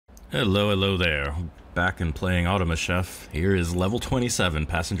Hello, hello there. Back and playing Automachef. Here is level 27,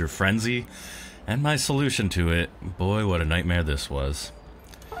 Passenger Frenzy, and my solution to it. Boy, what a nightmare this was.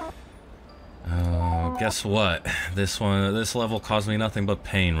 Guess what? This level caused me nothing but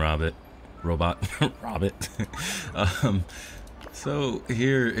pain, Robot. Robot. So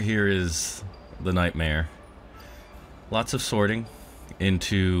here is the nightmare. Lots of sorting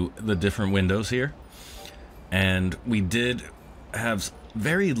into the different windows here, and we did have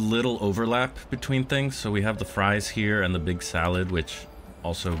very little overlap between things. So we have the fries here and the big salad, which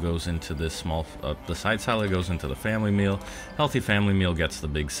also goes into this small, the side salad goes into the family meal. Healthy family meal gets the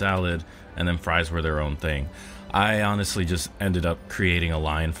big salad, and then fries were their own thing. I honestly just ended up creating a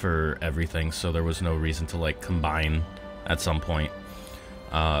line for everything, so there was no reason to like combine at some point.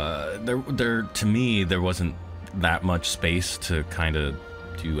 To me, there wasn't that much space to kind of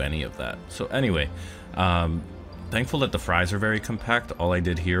do any of that. So anyway, thankful that the fries are very compact. All I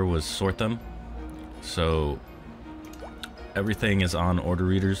did here was sort them. So everything is on order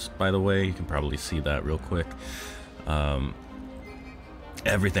readers, by the way. You can probably see that real quick.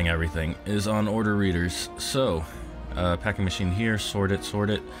 Everything is on order readers. So packing machine here, sort it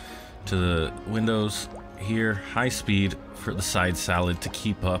to the windows here. High speed for the side salad to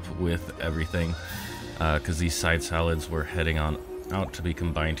keep up with everything, because these side salads were heading on out to be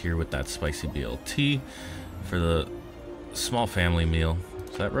combined here with that spicy BLT. For the small family meal.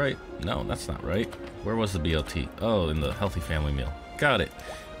 Is that right? No, that's not right. Where was the BLT? Oh, in the healthy family meal. Got it.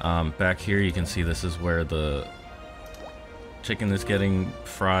 Back here you can see this is where the chicken is getting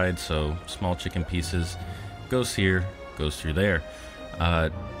fried, so small chicken pieces goes here, goes through there.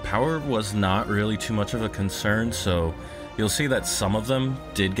 Power was not really too much of a concern, so you'll see that some of them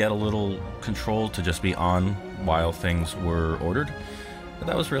did get a little control to just be on while things were ordered, but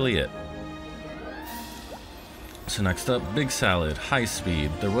that was really it. So next up, big salad, high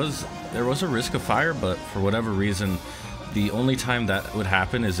speed. There was a risk of fire, but for whatever reason, the only time that would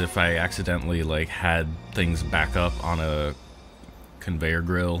happen is if I accidentally like had things back up on a conveyor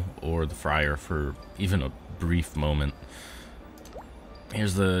grill or the fryer for even a brief moment.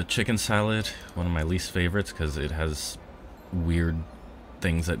 Here's the chicken salad, one of my least favorites because it has weird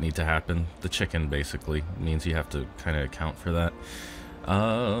things that need to happen. The chicken basically means you have to kind of account for that.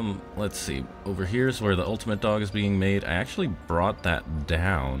 Let's see. Over here is where the ultimate dog is being made. I actually brought that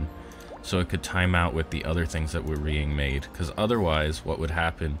down so it could time out with the other things that were being made, because otherwise what would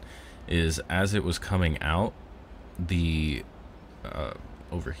happen is as it was coming out, the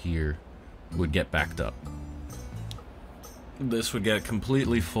over here would get backed up. This would get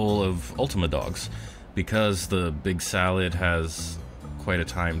completely full of ultimate dogs because the big salad has quite a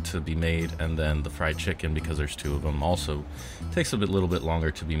time to be made, and then the fried chicken, because there's two of them, also takes a little bit longer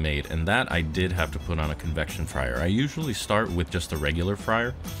to be made, and that I did have to put on a convection fryer. I usually start with just a regular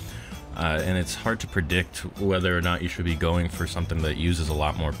fryer, and it's hard to predict whether or not you should be going for something that uses a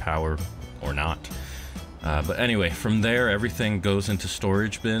lot more power or not. But anyway, from there everything goes into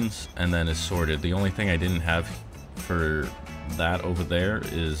storage bins and then is sorted. The only thing I didn't have for that over there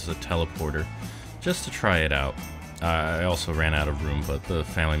is a teleporter, just to try it out. I also ran out of room, but the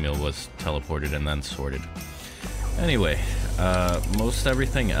family meal was teleported and then sorted. Anyway, most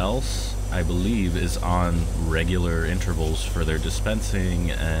everything else, I believe, is on regular intervals for their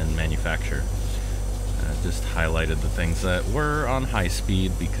dispensing and manufacture. Just highlighted the things that were on high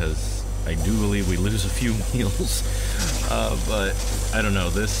speed because I do believe we lose a few meals. But I don't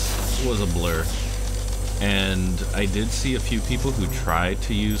know, this was a blur. And I did see a few people who tried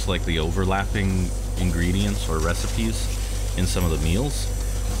to use like the overlapping ingredients or recipes in some of the meals.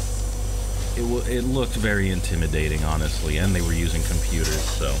 It looked very intimidating, honestly, and they were using computers,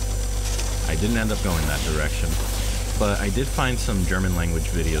 so I didn't end up going that direction. But I did find some German language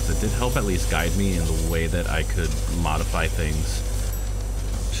videos that did help at least guide me in the way that I could modify things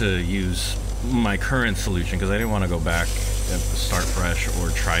to use my current solution, because I didn't want to go back and start fresh or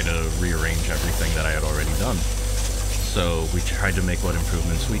try to rearrange everything that I had already done. So we tried to make what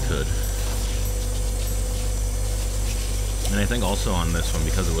improvements we could. And I think also on this one,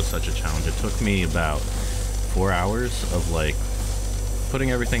 because it was such a challenge, it took me about 4 hours of like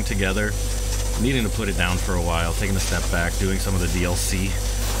putting everything together, needing to put it down for a while, taking a step back, doing some of the DLC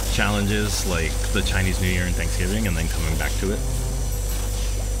challenges like the Chinese New Year and Thanksgiving, and then coming back to it.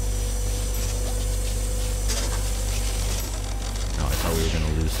 Oh, I thought we were going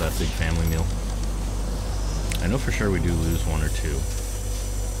to lose that big family meal. I know for sure we do lose one or two.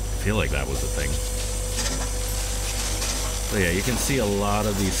 I feel like that was the thing. So yeah, you can see a lot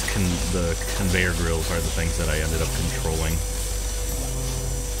of these, the conveyor grills are the things that I ended up controlling.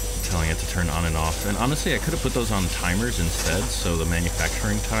 telling it to turn on and off. And honestly, I could have put those on timers instead, so the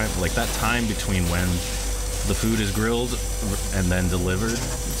manufacturing time, like that time between when the food is grilled and then delivered,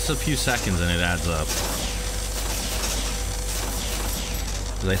 it's a few seconds and it adds up.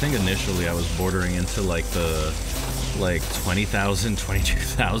 Because I think initially I was bordering into like the 20,000,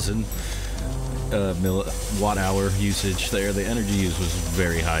 22,000 watt hour usage there. The energy use was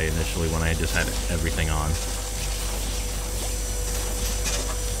very high initially when I just had everything on.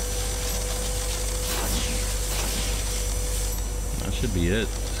 That should be it.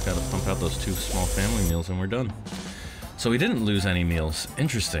 Just gotta pump out those 2 small family meals and we're done. So we didn't lose any meals.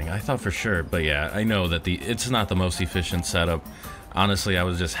 Interesting. I thought for sure, but yeah, I know that it's not the most efficient setup. Honestly, I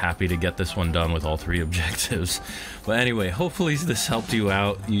was just happy to get this one done with all 3 objectives. But anyway, hopefully this helped you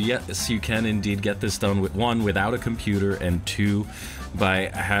out. Yes, you can indeed get this done with 1, without a computer, and 2, by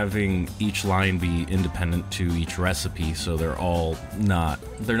having each line be independent to each recipe, so they're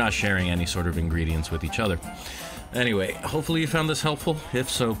not sharing any sort of ingredients with each other. Anyway, hopefully you found this helpful. If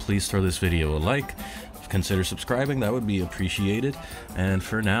so, please throw this video a like. Consider subscribing, that would be appreciated. And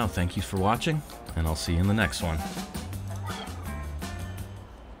for now, thank you for watching, and I'll see you in the next one.